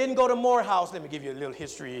know, they didn't go to Morehouse. Let me give you a little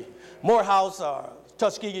history. Morehouse,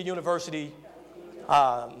 Tuskegee University,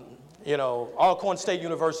 Alcorn State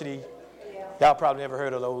University. Y'all probably never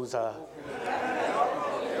heard of those.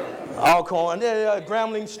 Alcorn,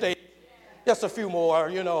 Grambling State, just a few more,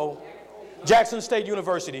 Jackson State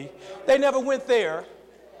University. They never went there.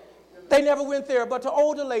 But the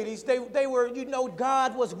older ladies, they were,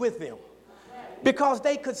 God was with them. Because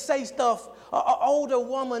they could say stuff, an older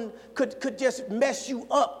woman could just mess you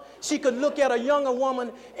up. She could look at a younger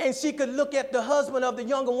woman and she could look at the husband of the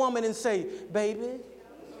younger woman and say, baby,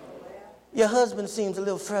 your husband seems a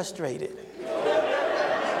little frustrated.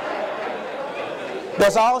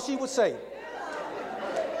 That's all she would say.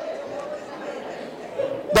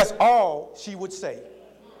 That's all she would say.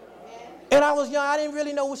 And I was young, I didn't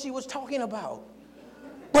really know what she was talking about.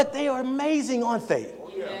 But they are amazing, aren't they?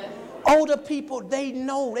 Yeah. Older people, they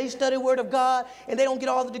know. They study the Word of God, and they don't get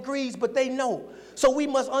all the degrees, but they know. So we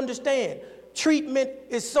must understand, treatment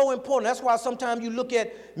is so important. That's why sometimes you look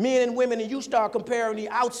at men and women, and you start comparing the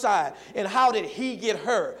outside, and how did he get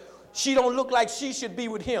her? She don't look like she should be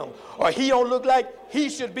with him, or he don't look like he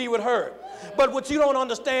should be with her. But what you don't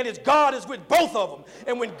understand is God is with both of them.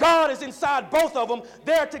 And when God is inside both of them,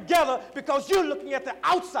 they're together because you're looking at the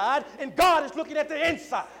outside and God is looking at the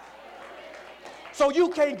inside. So you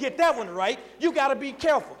can't get that one right. You got to be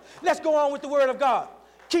careful. Let's go on with the Word of God.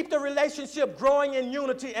 Keep the relationship growing in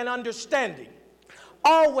unity and understanding.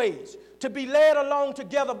 Always to be led along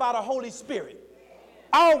together by the Holy Spirit.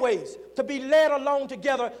 Always to be led along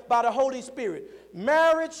together by the Holy Spirit.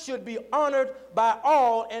 Marriage should be honored by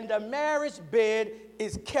all, and the marriage bed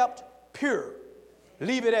is kept pure.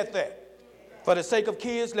 Leave it at that. For the sake of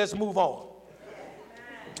kids, let's move on.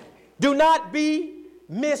 Do not be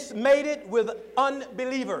mismated with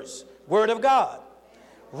unbelievers. Word of God.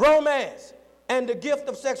 Romance and the gift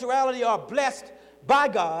of sexuality are blessed by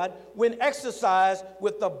God when exercised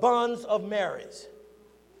with the bonds of marriage.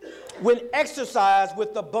 When exercised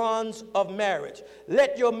with the bonds of marriage.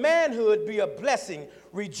 Let your manhood be a blessing.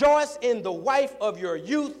 Rejoice in the wife of your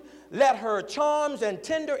youth. Let her charms and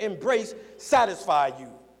tender embrace satisfy you.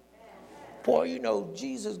 Boy,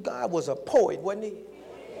 Jesus, God was a poet, wasn't he?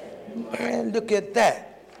 Man, look at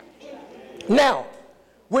that. Now,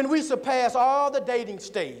 When we surpass all the dating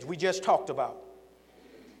stage we just talked about,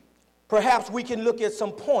 perhaps we can look at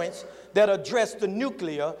some points that address the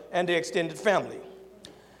nuclear and the extended family.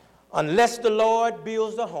 Unless the Lord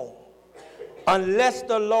builds a home, unless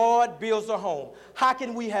the Lord builds a home, how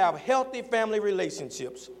can we have healthy family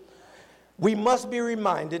relationships? We must be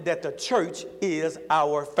reminded that the church is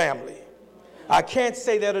our family. I can't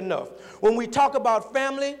say that enough. When we talk about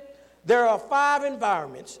family, there are 5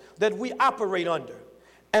 environments that we operate under,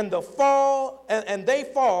 and they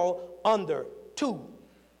fall under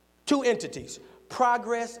two entities: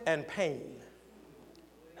 progress and pain.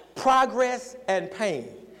 Progress and pain.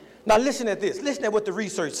 Now listen at this. Listen at what the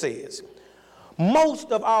research says.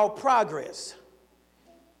 Most of our progress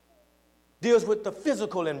deals with the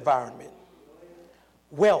physical environment,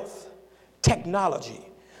 wealth, technology,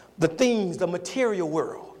 the things, the material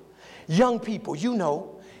world. Young people, you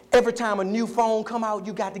know, every time a new phone come out,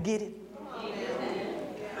 you got to get it.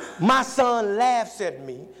 My son laughs at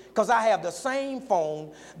me because I have the same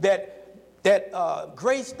phone that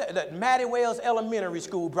Mattie Wells Elementary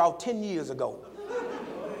School brought 10 years ago.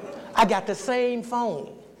 I got the same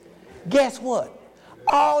phone. Guess what?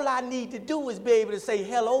 All I need to do is be able to say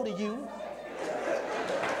hello to you.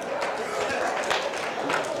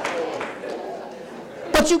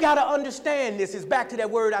 But you got to understand this. It's back to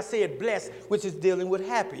that word I said, blessed, which is dealing with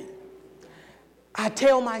happy. I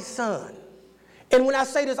tell my son, and when I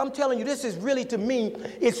say this, I'm telling you, this is really, to me,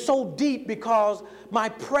 it's so deep, because my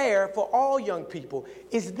prayer for all young people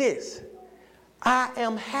is this: I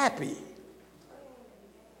am happy.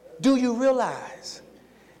 Do you realize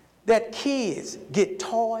that kids get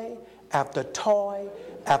toy after toy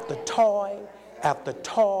after toy after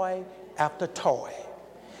toy after toy?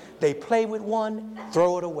 They play with one,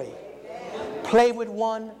 throw it away. Play with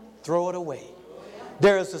one, throw it away.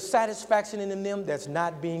 There is a satisfaction in them that's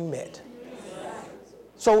not being met.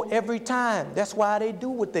 So every time, that's why they do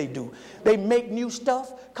what they do. They make new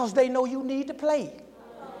stuff because they know you need to play.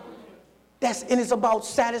 And it's about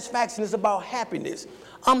satisfaction. It's about happiness.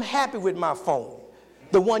 I'm happy with my phone.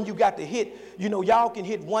 The one you got to hit, you know, y'all can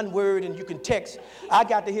hit one word and you can text. I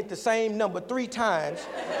got to hit the same number 3 times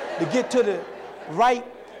to get to the right,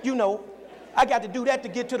 you know. I got to do that to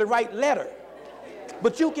get to the right letter.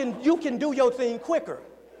 But you can do your thing quicker.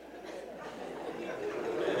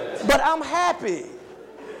 But I'm happy.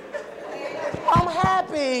 I'm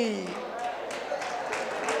happy.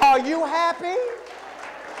 Are you happy?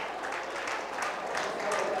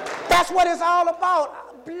 That's what it's all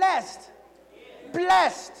about. Blessed.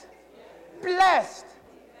 Blessed. Blessed.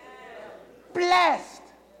 Blessed.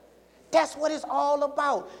 That's what it's all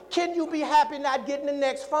about. Can you be happy not getting the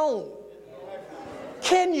next phone?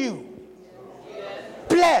 Can you?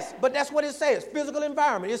 Blessed. But that's what it says. Physical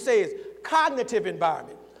environment. It says cognitive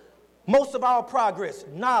environment. Most of our progress,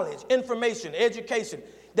 knowledge, information, education,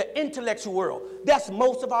 the intellectual world, that's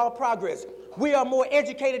most of our progress. We are more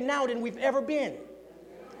educated now than we've ever been.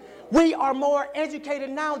 We are more educated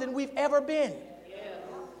now than we've ever been.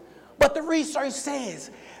 But the research says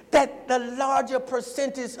that the larger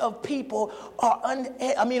percentage of people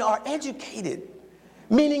are educated.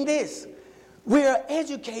 Meaning this: we are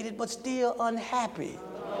educated but still unhappy.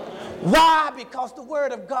 Why? Because the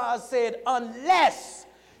word of God said, unless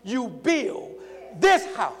you build this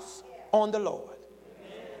house on the Lord.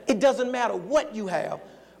 It doesn't matter what you have.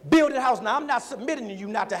 Build a house. Now, I'm not submitting to you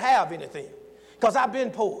not to have anything, because I've been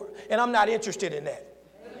poor and I'm not interested in that.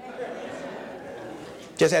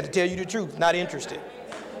 Just had to tell you the truth. Not interested.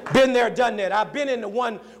 Been there, done that. I've been in the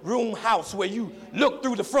one-room house where you look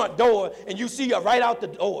through the front door and you see right out the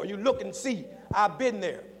door. You look and see. I've been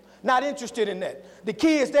there. Not interested in that. The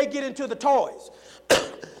kids, they get into the toys.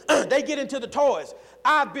 They get into the toys.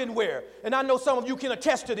 I've been where, and I know some of you can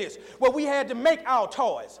attest to this, where we had to make our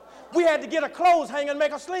toys. We had to get a clothes hanger and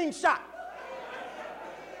make a slingshot.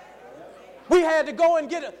 We had to go and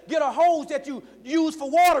get a hose that you use for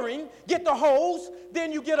watering, get the hose,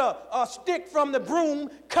 then you get a stick from the broom,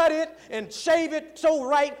 cut it and shave it so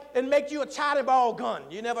right and make you a China ball gun.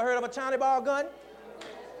 You never heard of a China ball gun?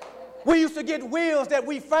 We used to get wheels that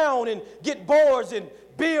we found and get boards and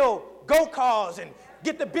build go-karts and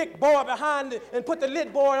get the big board behind it and put the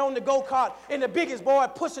lit board on the go-kart and the biggest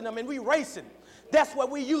board pushing them, and we racing. That's what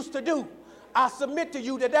we used to do. I submit to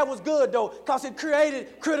you that was good, though, because it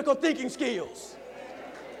created critical thinking skills.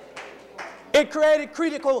 It created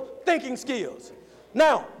critical thinking skills.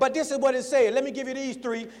 Now, but this is what it says. Let me give you these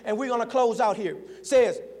 3, and we're going to close out here. It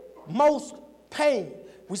says, most pain.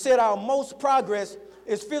 We said our most progress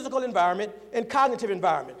is physical environment and cognitive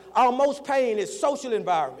environment. Our most pain is social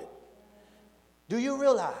environment. Do you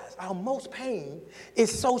realize our most pain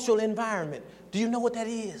is social environment? Do you know what that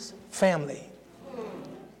is? Family,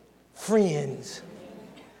 friends,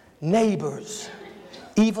 neighbors,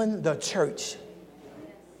 even the church.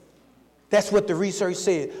 That's what the research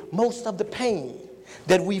said. Most of the pain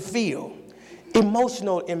that we feel,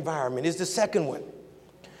 emotional environment is the second one.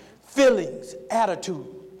 Feelings, attitude,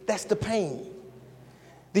 that's the pain.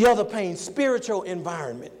 The other pain, spiritual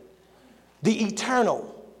environment, the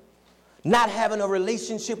eternal, not having a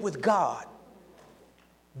relationship with God.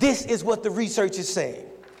 This is what the research is saying.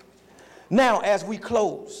 Now, as we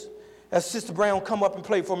close, as Sister Brown come up and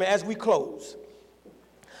play for me, as we close,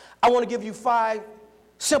 I want to give you 5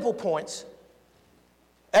 simple points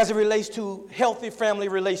as it relates to healthy family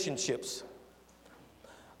relationships.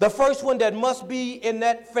 The first one that must be in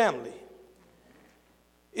that family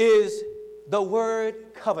is the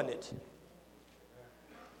word covenant.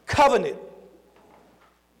 Covenant.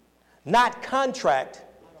 Not contract,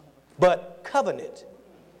 but covenant.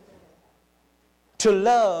 To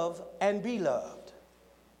love and be loved.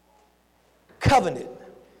 Covenant.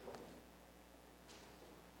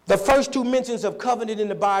 The first 2 mentions of covenant in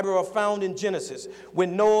the Bible are found in Genesis with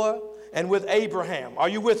Noah and with Abraham. Are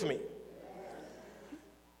you with me?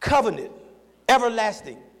 Covenant,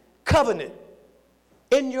 everlasting, covenant.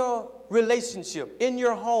 In your relationship, in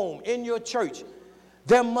your home, in your church,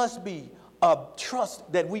 there must be a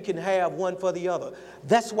trust that we can have one for the other.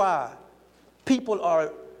 That's why people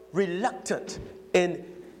are reluctant in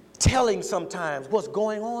telling sometimes what's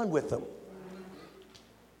going on with them.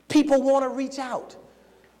 People want to reach out.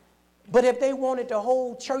 But if they wanted the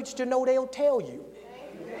whole church to know, they'll tell you.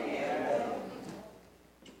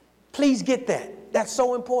 Please get that. That's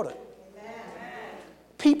so important.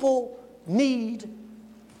 People need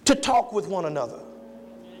to talk with one another.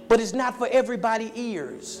 But it's not for everybody's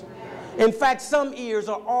ears. In fact, some ears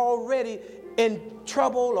are already in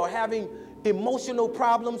trouble or having emotional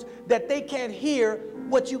problems that they can't hear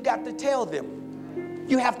what you got to tell them.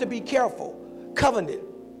 You have to be careful. Covenant.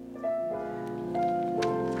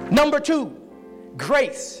 Number 2,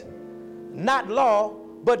 grace. Not law,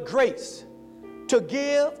 but grace. To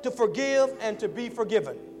give, to forgive, and to be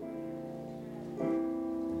forgiven.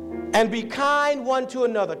 And be kind one to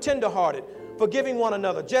another, tenderhearted, forgiving one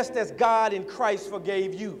another, just as God in Christ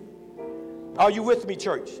forgave you. Are you with me,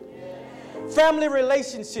 church? Family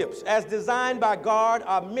relationships, as designed by God,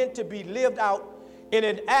 are meant to be lived out in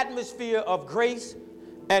an atmosphere of grace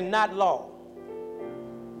and not law.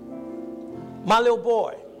 My little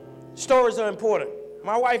boy, stories are important.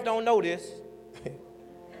 My wife don't know this.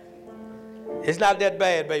 It's not that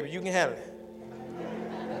bad, baby. You can handle it.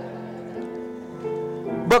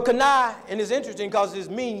 But Kanai, and it's interesting because it's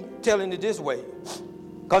me telling it this way,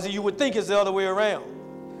 because you would think it's the other way around.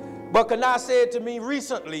 But Kanai said to me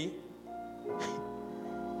recently,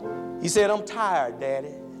 he said, "I'm tired,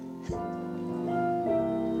 Daddy.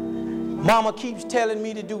 Mama keeps telling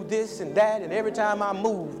me to do this and that, and every time I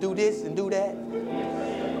move, do this and do that."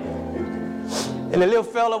 And the little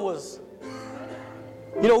fella was,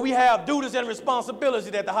 we have duties and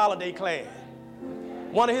responsibilities at the Holiday Clan.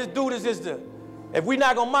 One of his duties is if we're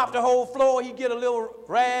not going to mop the whole floor, he get a little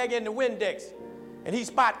rag and the Windex, and he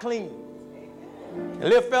spot clean. The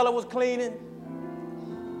little fella was cleaning.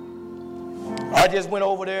 I just went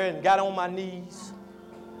over there and got on my knees,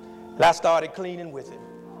 and I started cleaning with him.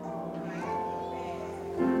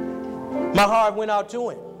 My heart went out to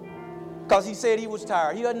him because he said he was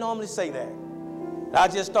tired. He doesn't normally say that. I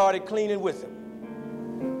just started cleaning with him.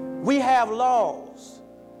 We have laws,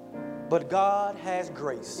 but God has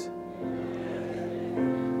grace.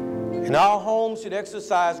 And our homes should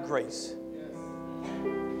exercise grace.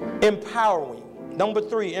 Empowering. Number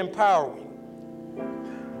 3, empowering.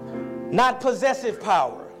 Not possessive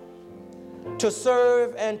power. To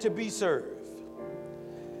serve and to be served.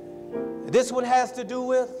 This one has to do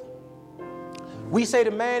with, we say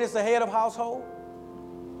the man is the head of household.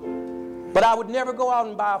 But I would never go out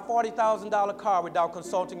and buy a $40,000 car without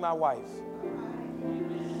consulting my wife.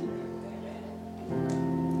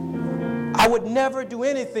 I would never do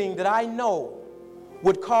anything that I know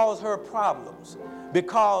would cause her problems,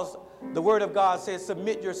 because the Word of God says,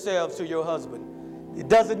 submit yourselves to your husband. It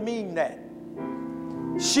doesn't mean that.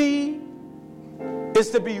 She is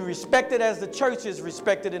to be respected as the church is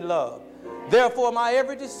respected and loved. Therefore, my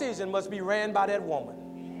every decision must be ran by that woman.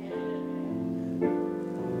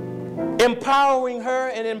 Empowering her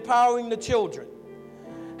and empowering the children.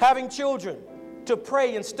 Having children to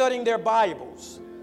pray and studying their Bibles.